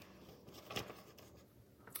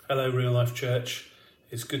Hello, Real Life Church.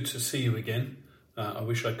 It's good to see you again. I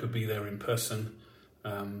wish I could be there in person.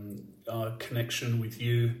 Our connection with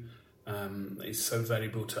you is so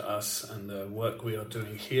valuable to us and the work we are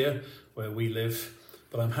doing here where we live.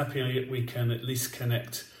 But I'm happy we can at least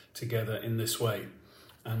connect together in this way.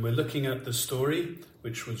 And we're looking at the story,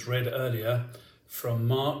 which was read earlier, from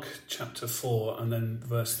Mark chapter 4 and then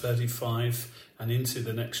verse 35 and into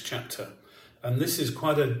the next chapter. And this is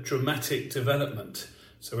quite a dramatic development.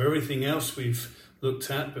 So everything else we've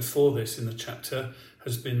looked at before this in the chapter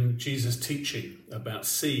has been Jesus teaching about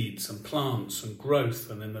seeds and plants and growth,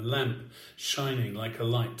 and then the lamp shining like a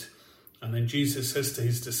light. And then Jesus says to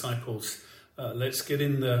his disciples, let's get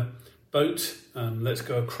in the boat, let's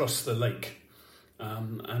go across the lake.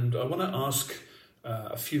 And I want to ask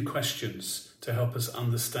a few questions to help us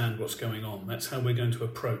understand what's going on. That's how we're going to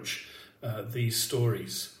approach these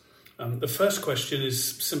stories. The first question is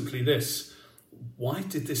simply this: why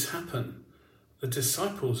did this happen? The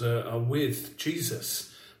disciples are with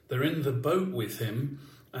Jesus. They're in the boat with him,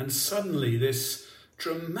 and suddenly this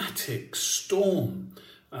dramatic storm,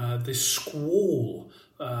 this squall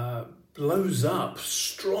blows up,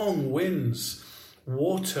 strong winds,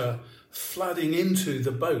 water flooding into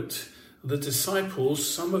the boat. The disciples,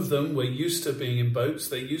 some of them were used to being in boats.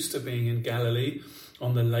 They're used to being in Galilee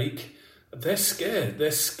on the lake. They're scared. They're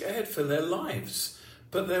scared for their lives,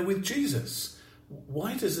 but they're with Jesus.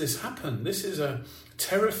 Why does this happen? This is a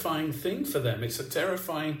terrifying thing for them. It's a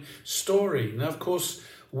terrifying story. Now, of course,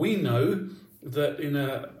 we know that in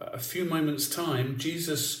a few moments' time,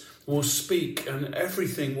 Jesus will speak and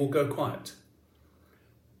everything will go quiet.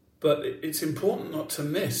 But it's important not to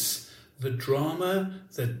miss the drama,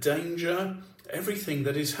 the danger, everything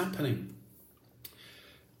that is happening.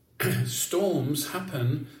 Storms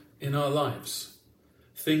happen in our lives.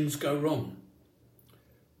 Things go wrong.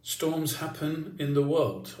 Storms happen in the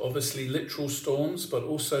world, obviously literal storms, but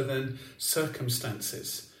also then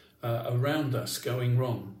circumstances around us going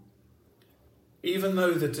wrong. Even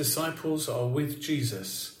though the disciples are with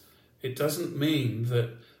Jesus, it doesn't mean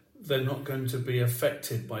that they're not going to be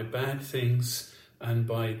affected by bad things and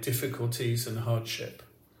by difficulties and hardship.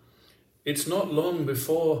 It's not long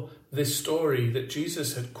before this story that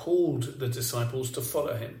Jesus had called the disciples to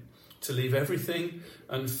follow him, to leave everything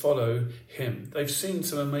and follow him. They've seen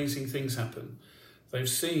some amazing things happen. They've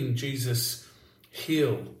seen Jesus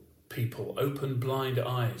heal people, open blind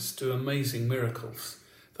eyes, do amazing miracles.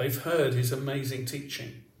 They've heard his amazing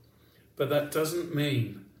teaching. But that doesn't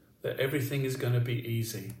mean that everything is going to be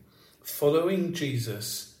easy. Following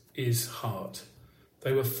Jesus is hard.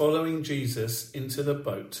 They were following Jesus into the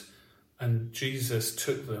boat, and Jesus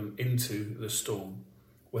took them into the storm,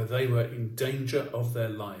 where they were in danger of their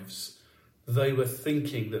lives. They were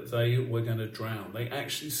thinking that they were going to drown. They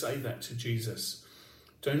actually say that to Jesus.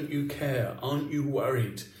 Don't you care? Aren't you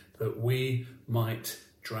worried that we might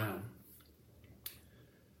drown?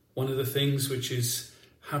 One of the things which is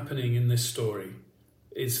happening in this story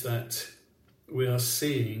is that we are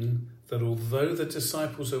seeing that although the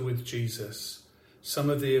disciples are with Jesus, some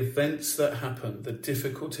of the events that happen, the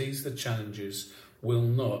difficulties, the challenges, will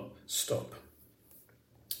not stop.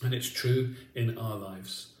 And it's true in our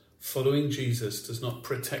lives. Following Jesus does not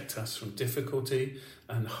protect us from difficulty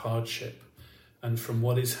and hardship and from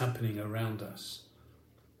what is happening around us.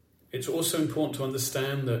 It's also important to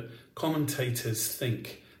understand that commentators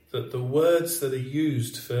think that the words that are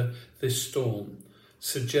used for this storm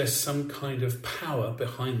suggest some kind of power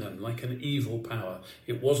behind them, like an evil power.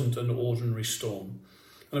 It wasn't an ordinary storm.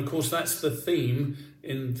 And of course, that's the theme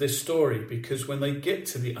in this story, because when they get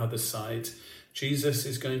to the other side, Jesus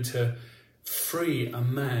is going to free a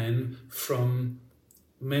man from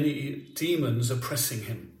many demons oppressing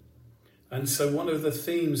him. And so one of the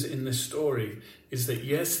themes in this story is that,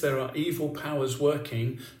 yes, there are evil powers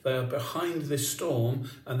working. They are behind this storm.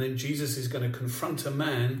 And then Jesus is going to confront a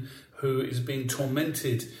man who is being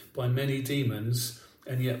tormented by many demons.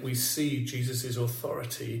 And yet we see Jesus'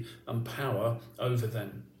 authority and power over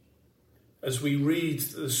them. As we read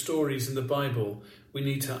the stories in the Bible, we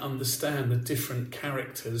need to understand the different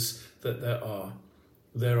characters that there are.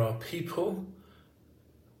 There are people,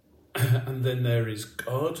 and then there is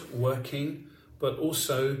God working, but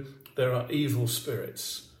also there are evil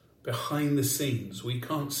spirits behind the scenes. We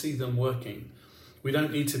can't see them working. We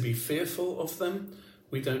don't need to be fearful of them.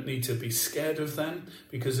 We don't need to be scared of them,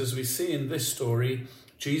 because as we see in this story,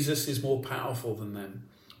 Jesus is more powerful than them.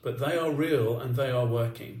 But they are real and they are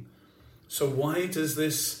working. So why does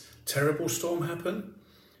this terrible storm happen?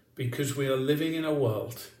 Because we are living in a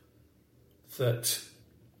world that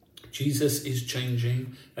Jesus is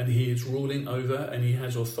changing and he is ruling over and he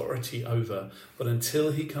has authority over. But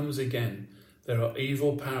until he comes again, there are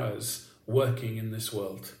evil powers working in this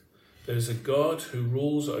world. There's a God who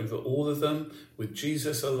rules over all of them with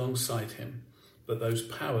Jesus alongside him. But those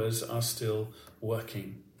powers are still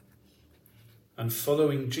working. And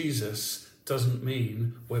following Jesus doesn't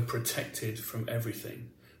mean we're protected from everything.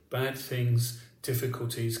 Bad things,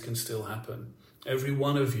 difficulties can still happen. Every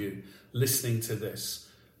one of you listening to this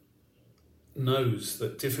knows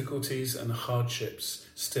that difficulties and hardships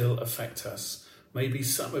still affect us. Maybe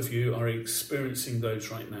some of you are experiencing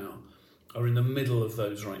those right now, are in the middle of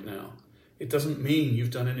those right now. It doesn't mean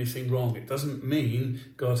you've done anything wrong. It doesn't mean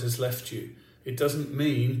God has left you. It doesn't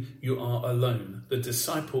mean you are alone. The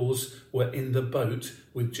disciples were in the boat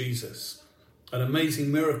with Jesus. An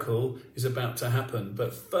amazing miracle is about to happen,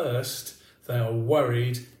 but first they are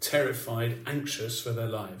worried, terrified, anxious for their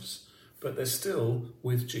lives. But they're still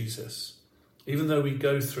with Jesus. Even though we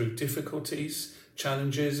go through difficulties,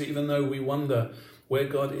 challenges, even though we wonder where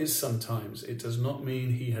God is sometimes, it does not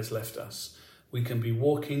mean he has left us. We can be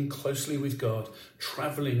walking closely with God,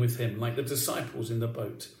 traveling with him like the disciples in the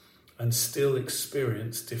boat, and still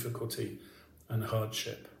experience difficulty and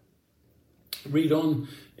hardship. Read on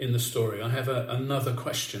in the story. I have another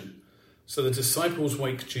question. So the disciples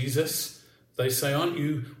wake Jesus. They say, aren't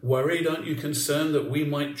you worried? Aren't you concerned that we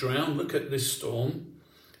might drown? Look at this storm.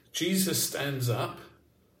 Jesus stands up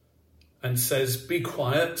and says, be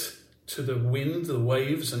quiet, to the wind, the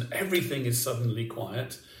waves, and everything is suddenly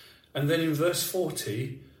quiet. And then in verse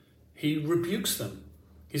 40, he rebukes them.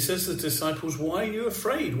 He says to the disciples, why are you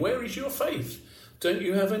afraid? Where is your faith? Don't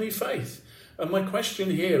you have any faith? And my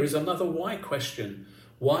question here is another why question.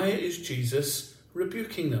 Why is Jesus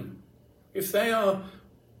rebuking them? If they are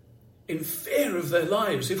in fear of their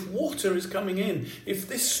lives, if water is coming in, if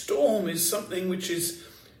this storm is something which is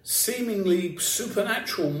seemingly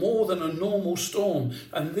supernatural, more than a normal storm,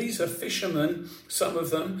 and these are fishermen, some of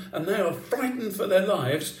them, and they are frightened for their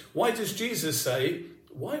lives, why does Jesus say,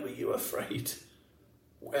 why were you afraid?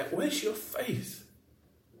 Where's your faith?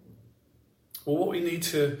 Well, what we need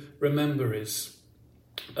to remember is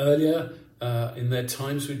earlier in their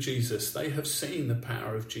times with Jesus, they have seen the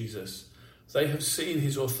power of Jesus. They have seen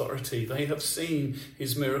his authority. They have seen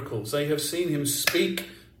his miracles. They have seen him speak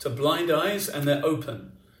to blind eyes and they're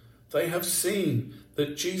open. They have seen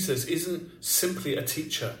that Jesus isn't simply a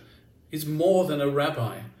teacher. He's more than a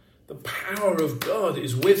rabbi. The power of God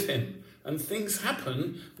is with him and things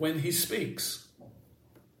happen when he speaks.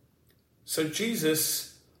 So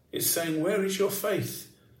Jesus is saying, where is your faith?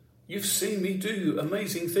 You've seen me do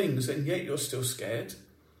amazing things and yet you're still scared.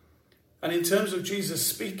 And in terms of Jesus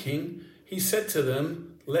speaking, he said to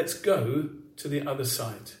them, let's go to the other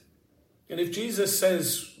side. And if Jesus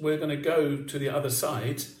says we're going to go to the other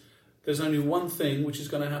side, there's only one thing which is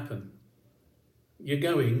going to happen. You're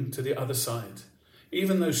going to the other side.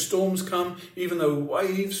 Even though storms come, even though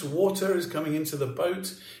waves, water is coming into the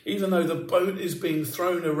boat, even though the boat is being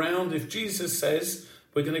thrown around, if Jesus says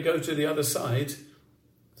we're going to go to the other side,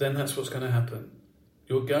 then that's what's going to happen.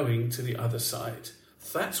 You're going to the other side.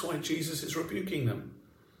 That's why Jesus is rebuking them.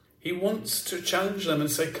 He wants to challenge them and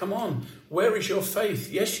say, come on, where is your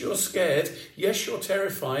faith? Yes, you're scared. Yes, you're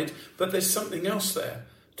terrified, but there's something else there.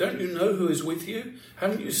 Don't you know who is with you?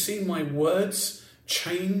 Haven't you seen my words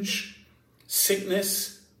change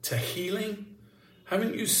sickness to healing?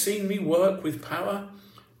 Haven't you seen me work with power?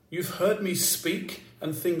 You've heard me speak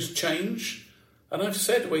and things change. And I've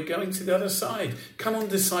said we're going to the other side. Come on,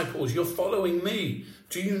 disciples, you're following me.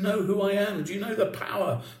 Do you know who I am? Do you know the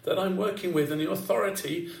power that I'm working with and the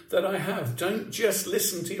authority that I have? Don't just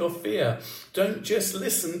listen to your fear. Don't just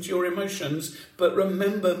listen to your emotions, but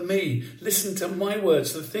remember me. Listen to my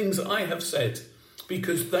words, the things I have said,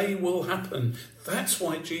 because they will happen. That's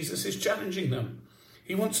why Jesus is challenging them.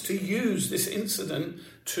 He wants to use this incident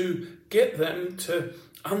to get them to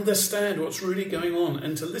understand what's really going on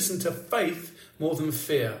and to listen to faith more than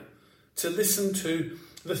fear, to listen to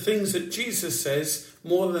the things that Jesus says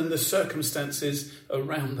more than the circumstances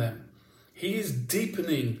around them. He is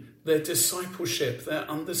deepening their discipleship, their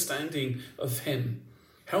understanding of him,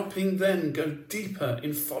 helping them go deeper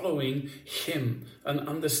in following him and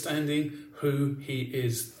understanding who he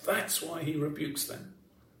is. That's why he rebukes them.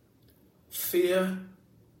 Fear,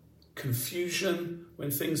 confusion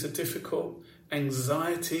when things are difficult,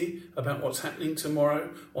 anxiety about what's happening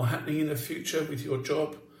tomorrow or happening in the future with your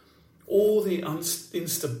job, all the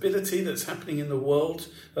instability that's happening in the world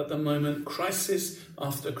at the moment, crisis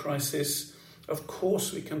after crisis. Of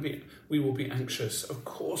course we will be anxious. Of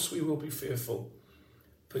course we will be fearful.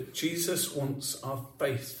 But Jesus wants our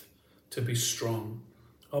faith to be strong.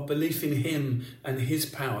 Our belief in him and his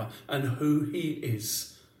power and who he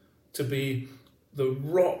is to be the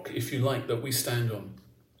rock, if you like, that we stand on.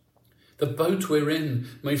 The boat we're in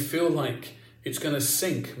may feel like it's going to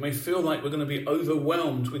sink, may feel like we're going to be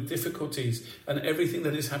overwhelmed with difficulties and everything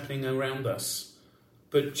that is happening around us.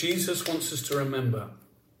 But Jesus wants us to remember,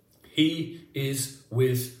 he is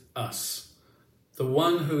with us. The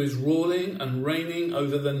one who is ruling and reigning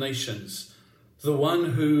over the nations. The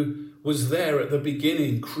one who was there at the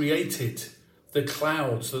beginning, created the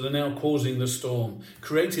clouds that are now causing the storm,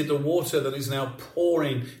 created the water that is now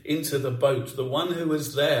pouring into the boat. The one who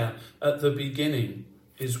was there at the beginning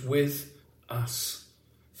is with us.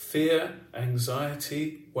 Fear,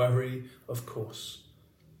 anxiety, worry, of course.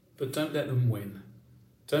 But don't let them win.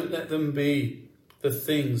 Don't let them be the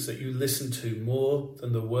things that you listen to more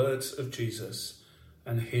than the words of Jesus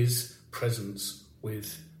and his presence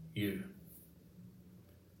with you.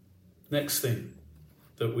 Next thing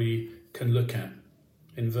that we can look at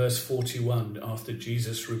in verse 41, after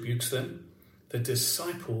Jesus rebukes them, the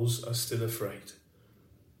disciples are still afraid.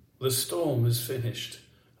 The storm is finished.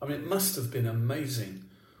 I mean, it must have been amazing.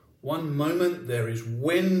 One moment there is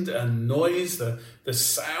wind and noise, the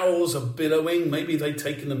sails are billowing, maybe they'd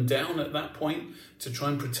taken them down at that point to try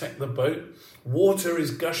and protect the boat. Water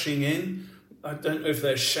is gushing in. I don't know if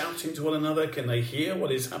they're shouting to one another. Can they hear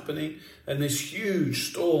what is happening? And this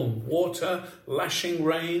huge storm, water, lashing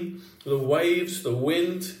rain, the waves, the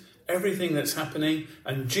wind, everything that's happening.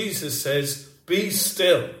 And Jesus says, be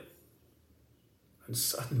still. And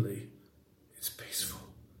suddenly it's peaceful.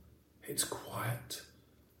 It's quiet.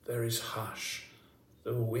 There is hush.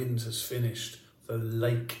 The wind has finished. The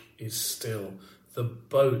lake is still. The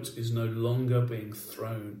boat is no longer being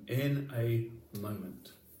thrown in a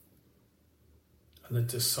moment. And the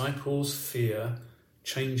disciples' fear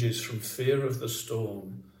changes from fear of the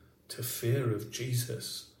storm to fear of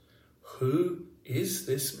Jesus. Who is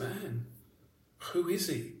this man? Who is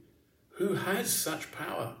he? Who has such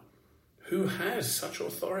power? Who has such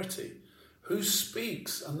authority? Who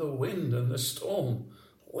speaks and the wind and the storm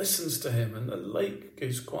listens to him and the lake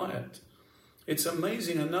is quiet? It's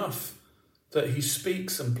amazing enough that he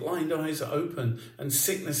speaks and blind eyes are open and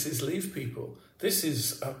sicknesses leave people. This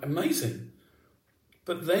is amazing.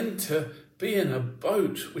 But then to be in a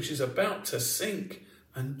boat which is about to sink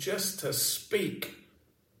and just to speak,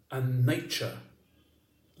 and nature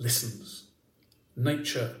listens.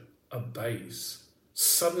 Nature obeys.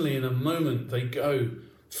 Suddenly in a moment they go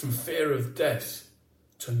from fear of death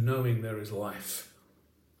to knowing there is life.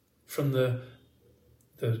 From the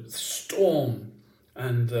storm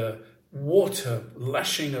and the water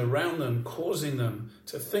lashing around them, causing them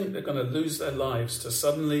to think they're going to lose their lives, to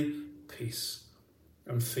suddenly peace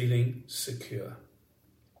and feeling secure.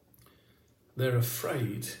 They're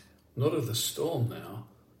afraid, not of the storm now,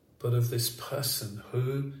 but of this person.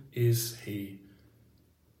 Who is he?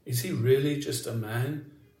 Is he really just a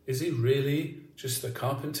man? Is he really just the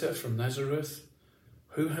carpenter from Nazareth?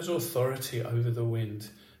 Who has authority over the wind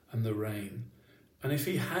and the rain? And if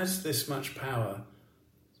he has this much power,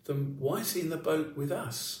 then why is he in the boat with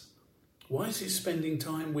us? Why is he spending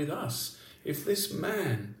time with us? If this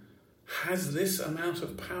man has this amount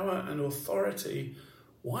of power and authority,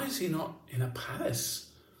 why is he not in a palace?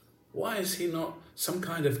 Why is he not some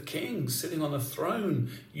kind of king sitting on a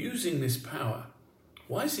throne using this power?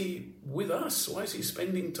 Why is he with us? Why is he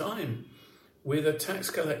spending time with a tax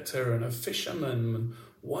collector and a fisherman?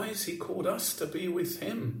 Why has he called us to be with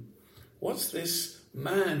him? What's this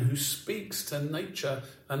man who speaks to nature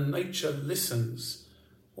and nature listens?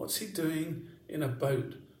 What's he doing in a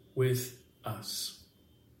boat with us?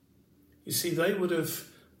 You see, they would have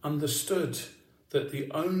understood that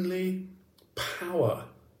the only power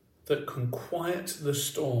that can quiet the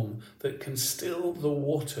storm, that can still the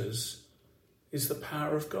waters, is the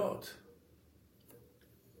power of God.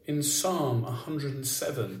 In Psalm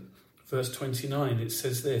 107, verse 29, it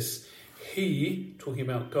says this: He, talking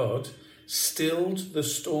about God, stilled the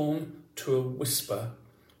storm to a whisper.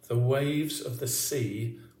 The waves of the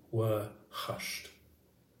sea were hushed.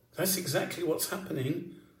 That's exactly what's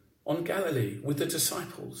happening on Galilee with the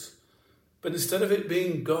disciples. But instead of it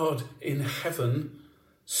being God in heaven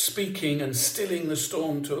speaking and stilling the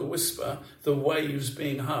storm to a whisper, the waves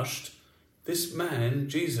being hushed, this man,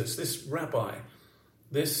 Jesus, this rabbi,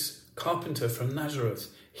 this carpenter from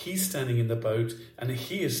Nazareth, he's standing in the boat and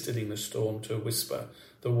he is stilling the storm to a whisper,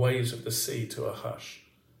 the waves of the sea to a hush.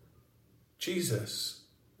 Jesus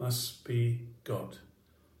must be God.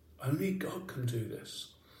 Only God can do this.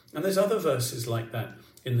 And there's other verses like that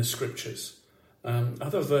in the scriptures.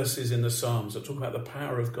 Other verses in the Psalms that talk about the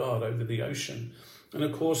power of God over the ocean. And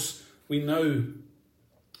of course, we know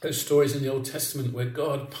Those stories in the Old Testament where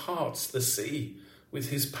God parts the sea with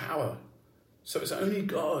his power. So it's only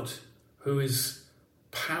God who is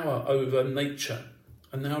power over nature.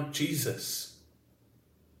 And now Jesus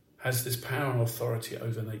has this power and authority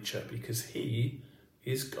over nature because he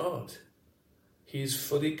is God. He is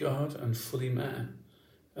fully God and fully man.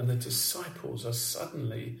 And the disciples are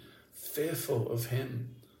suddenly fearful of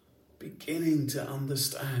him, beginning to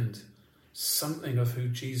understand something of who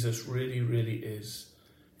Jesus really, really is.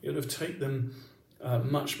 It would have taken them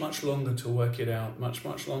much, much longer to work it out, much,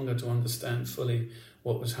 much longer to understand fully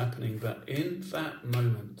what was happening. But in that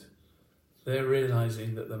moment, they're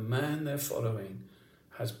realizing that the man they're following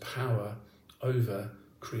has power over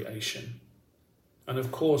creation. And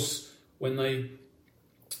of course, when they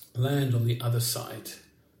land on the other side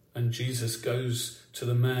and Jesus goes to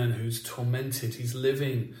the man who's tormented, he's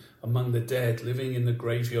living among the dead, living in the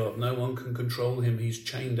graveyard, no one can control him, he's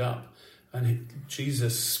chained up. And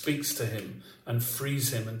Jesus speaks to him and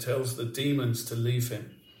frees him and tells the demons to leave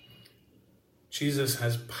him. Jesus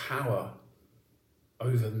has power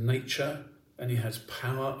over nature and he has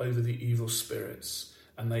power over the evil spirits,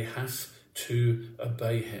 and they have to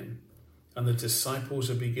obey him. And the disciples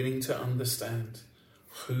are beginning to understand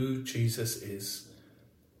who Jesus is,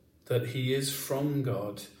 that he is from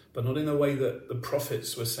God, but not in the way that the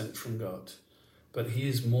prophets were sent from God, but he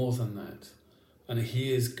is more than that. And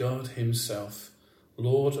he is God himself,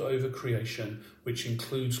 Lord over creation, which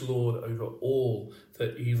includes Lord over all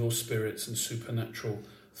the evil spirits and supernatural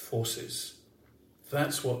forces.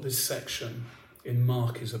 That's what this section in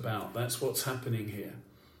Mark is about. That's what's happening here.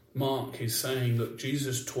 Mark is saying, look,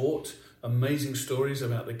 Jesus taught amazing stories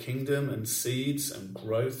about the kingdom and seeds and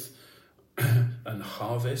growth and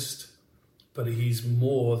harvest, but he's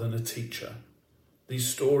more than a teacher. These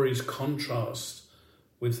stories contrast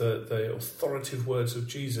with the authoritative words of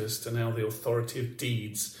Jesus to now the authoritative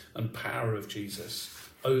deeds and power of Jesus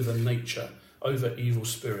over nature, over evil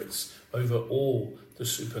spirits, over all the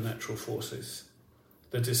supernatural forces.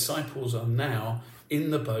 The disciples are now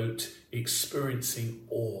in the boat experiencing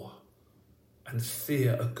awe and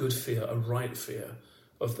fear, a good fear, a right fear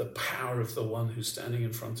of the power of the one who's standing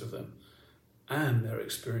in front of them. And they're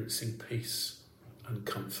experiencing peace and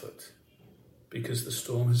comfort because the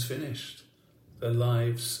storm has finished. Their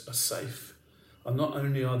lives are safe. And not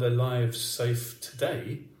only are their lives safe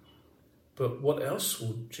today, but what else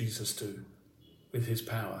will Jesus do with his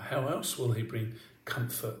power? How else will he bring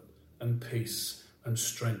comfort and peace and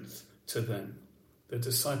strength to them? The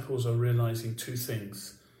disciples are realizing two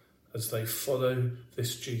things as they follow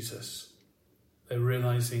this Jesus. They're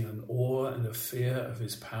realizing an awe and a fear of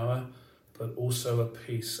his power, but also a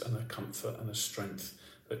peace and a comfort and a strength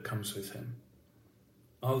that comes with him.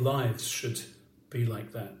 Our lives should be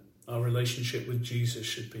like that. Our relationship with Jesus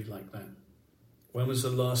should be like that. When was the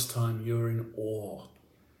last time you were in awe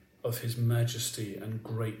of his majesty and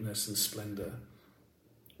greatness and splendor?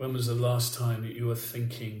 When was the last time that you were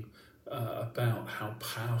thinking about how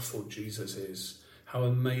powerful Jesus is? How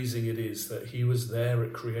amazing it is that he was there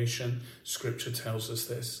at creation. Scripture tells us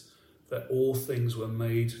this, that all things were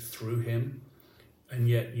made through him, and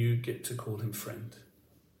yet you get to call him friend.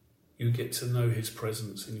 You get to know his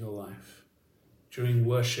presence in your life. During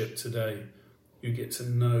worship today, you get to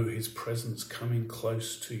know his presence coming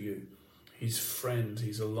close to you. He's friend,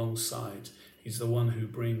 he's alongside. He's the one who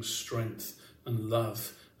brings strength and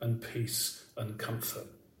love and peace and comfort.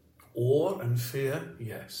 Awe and fear,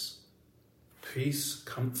 yes. Peace,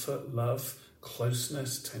 comfort, love,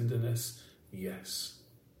 closeness, tenderness, yes.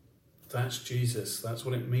 That's Jesus. That's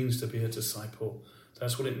what it means to be a disciple.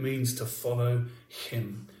 That's what it means to follow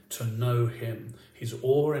him, to know him. His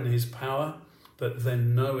awe and his power, but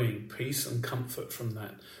then knowing peace and comfort from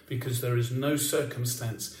that, because there is no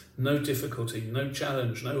circumstance, no difficulty, no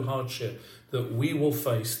challenge, no hardship that we will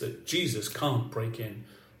face that Jesus can't break in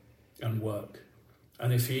and work.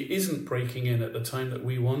 And if he isn't breaking in at the time that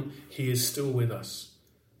we want, he is still with us.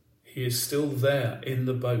 He is still there in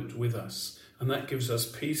the boat with us. And that gives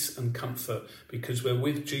us peace and comfort because we're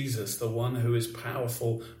with Jesus, the one who is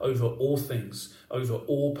powerful over all things, over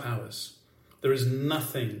all powers. There is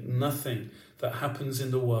nothing that happens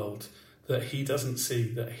in the world that he doesn't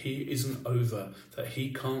see, that he isn't over, that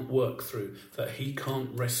he can't work through, that he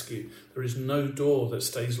can't rescue. There is no door that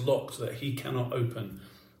stays locked that he cannot open.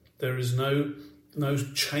 There is no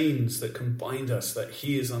chains that can bind us that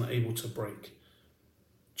he is unable to break.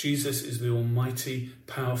 Jesus is the almighty,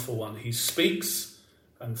 powerful one. He speaks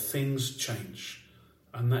and things change.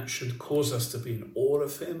 And that should cause us to be in awe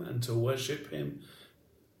of him and to worship him,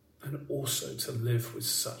 and also to live with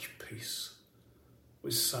such peace,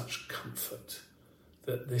 with such comfort,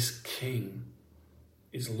 that this King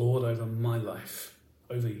is Lord over my life,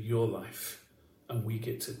 over your life, and we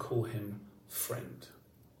get to call him friend.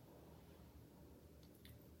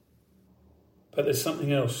 But there's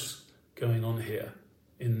something else going on here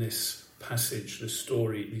in this passage, this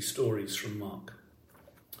story, these stories from Mark.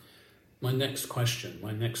 My next question,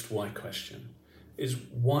 my next why question, is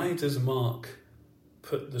why does Mark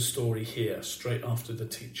put the story here, straight after the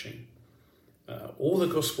teaching? All the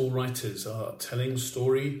gospel writers are telling a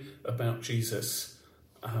story about Jesus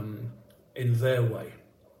in their way.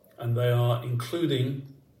 And they are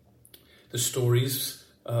including the stories.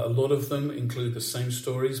 A lot of them include the same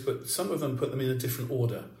stories, but some of them put them in a different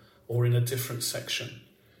order or in a different section.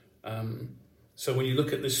 So when you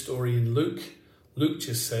look at this story in Luke, Luke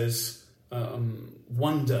just says,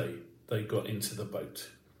 one day they got into the boat.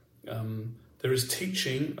 There is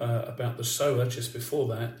teaching about the sower just before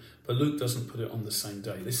that, but Luke doesn't put it on the same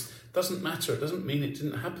day. This doesn't matter. It doesn't mean it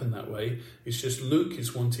didn't happen that way. It's just Luke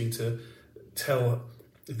is wanting to tell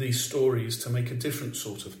these stories to make a different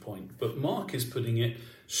sort of point. But Mark is putting it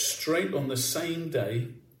straight on the same day.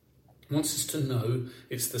 He wants us to know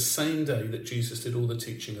it's the same day that Jesus did all the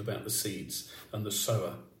teaching about the seeds and the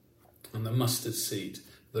sower and the mustard seed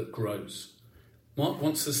that grows. Mark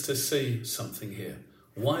wants us to see something here.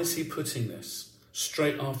 Why is he putting this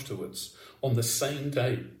straight afterwards on the same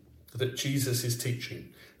day that Jesus is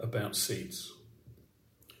teaching about seeds?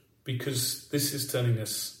 Because this is telling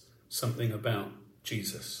us something about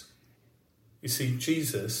Jesus. You see,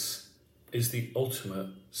 Jesus is the ultimate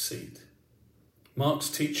seed. Mark's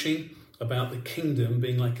teaching about the kingdom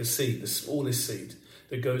being like a seed, the smallest seed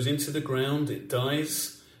that goes into the ground, it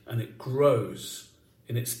dies, and it grows.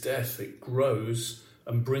 In its death, it grows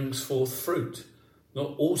and brings forth fruit.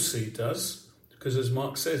 Not all seed does, because as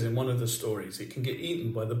Mark says in one of the stories, it can get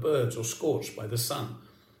eaten by the birds or scorched by the sun.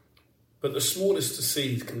 But the smallest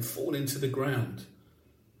seed can fall into the ground,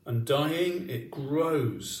 and dying, it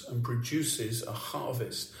grows and produces a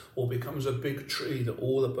harvest or becomes a big tree that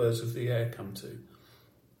all the birds of the air come to.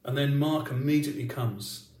 And then Mark immediately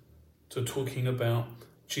comes to talking about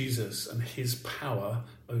Jesus and his power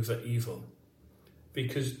over evil.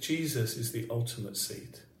 Because Jesus is the ultimate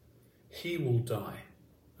seed. He will die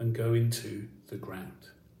and go into the ground.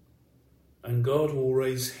 And God will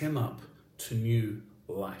raise him up to new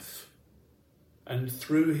life. And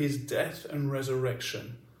through his death and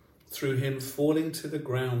resurrection, through him falling to the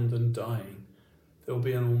ground and dying, there will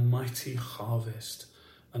be an almighty harvest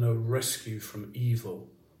and a rescue from evil.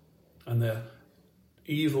 And their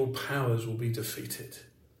evil powers will be defeated.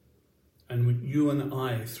 And you and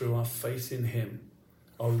I, through our faith in him,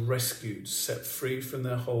 are rescued, set free from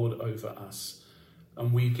their hold over us.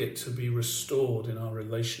 And we get to be restored in our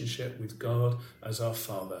relationship with God as our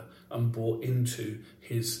Father and brought into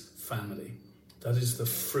his family. That is the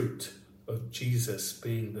fruit of Jesus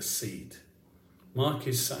being the seed. Mark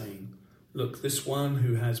is saying, look, this one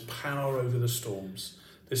who has power over the storms,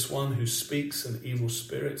 this one who speaks and evil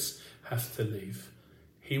spirits have to leave.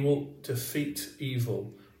 He will defeat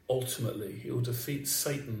evil ultimately. He will defeat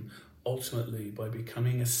Satan ultimately by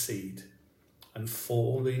becoming a seed and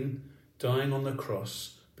falling, dying on the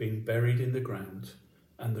cross, being buried in the ground,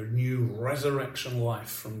 and the new resurrection life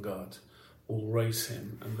from God will raise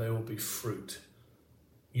him, and there will be fruit.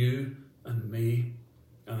 You and me,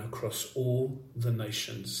 and across all the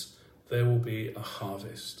nations, there will be a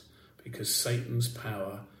harvest because Satan's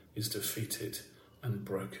power is defeated and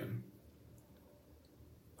broken.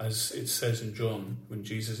 As it says in John, when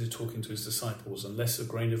Jesus is talking to his disciples, unless a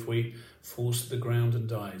grain of wheat falls to the ground and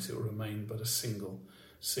dies, it will remain but a single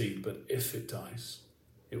seed. But if it dies,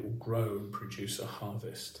 it will grow and produce a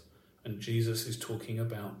harvest. And Jesus is talking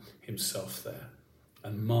about himself there.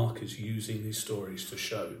 And Mark is using these stories to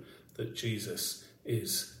show that Jesus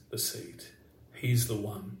is the seed. He's the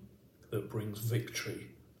one that brings victory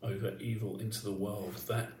over evil into the world.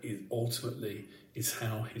 That is ultimately is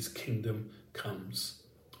how his kingdom comes.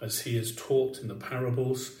 As he has taught in the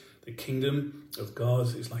parables, the kingdom of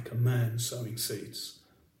God is like a man sowing seeds.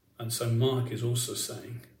 And so Mark is also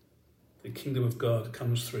saying the kingdom of God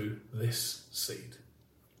comes through this seed,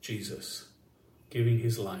 Jesus, giving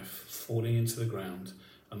his life, falling into the ground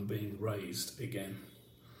and being raised again.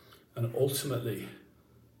 And ultimately,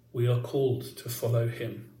 we are called to follow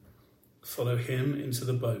him into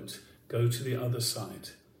the boat, go to the other side,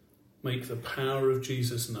 make the power of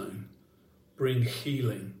Jesus known, bring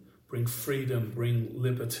healing, bring freedom, bring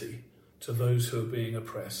liberty to those who are being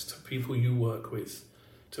oppressed, to people you work with,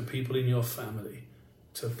 to people in your family,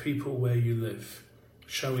 to people where you live,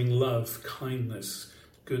 showing love, kindness,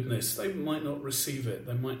 goodness. They might not receive it,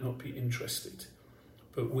 they might not be interested,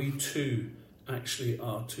 but we too actually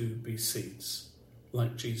are to be seeds.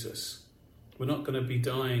 like Jesus. We're not going to be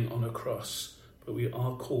dying on a cross, but we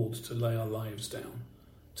are called to lay our lives down,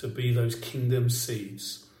 to be those kingdom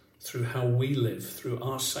seeds through how we live, through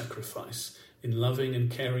our sacrifice, in loving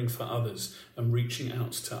and caring for others and reaching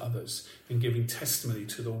out to others and giving testimony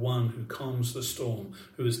to the one who calms the storm,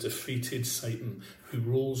 who has defeated Satan, who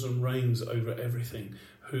rules and reigns over everything,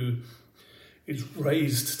 who is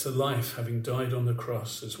raised to life having died on the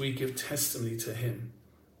cross. As we give testimony to him,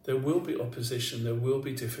 there will be opposition, there will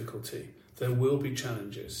be difficulty, there will be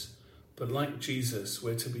challenges. But like Jesus,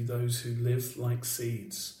 we're to be those who live like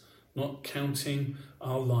seeds, not counting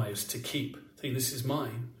our lives to keep, think this is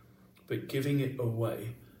mine, but giving it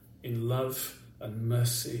away in love and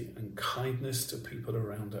mercy and kindness to people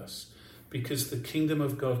around us. Because the kingdom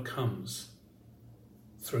of God comes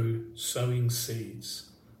through sowing seeds,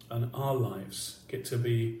 and our lives get to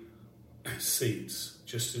be seeds,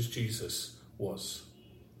 just as Jesus was.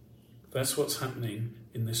 That's what's happening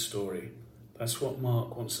in this story. That's what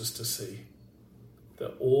Mark wants us to see.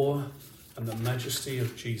 The awe and the majesty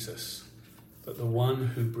of Jesus, but the one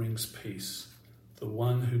who brings peace, the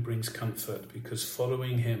one who brings comfort, because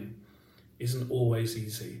following him isn't always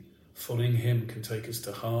easy. Following him can take us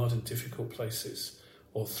to hard and difficult places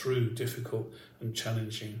or through difficult and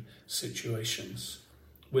challenging situations.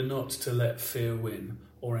 We're not to let fear win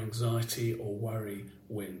or anxiety or worry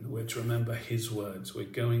win. We're to remember his words. We're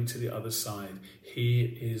going to the other side. He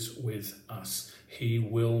is with us. He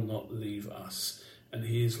will not leave us. And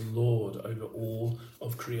he is Lord over all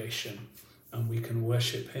of creation. And we can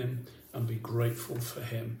worship him and be grateful for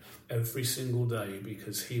him every single day,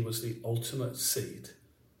 because he was the ultimate seed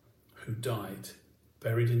who died,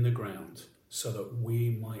 buried in the ground, so that we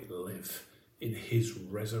might live in his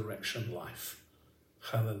resurrection life.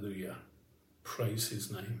 Hallelujah. Praise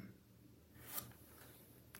his name.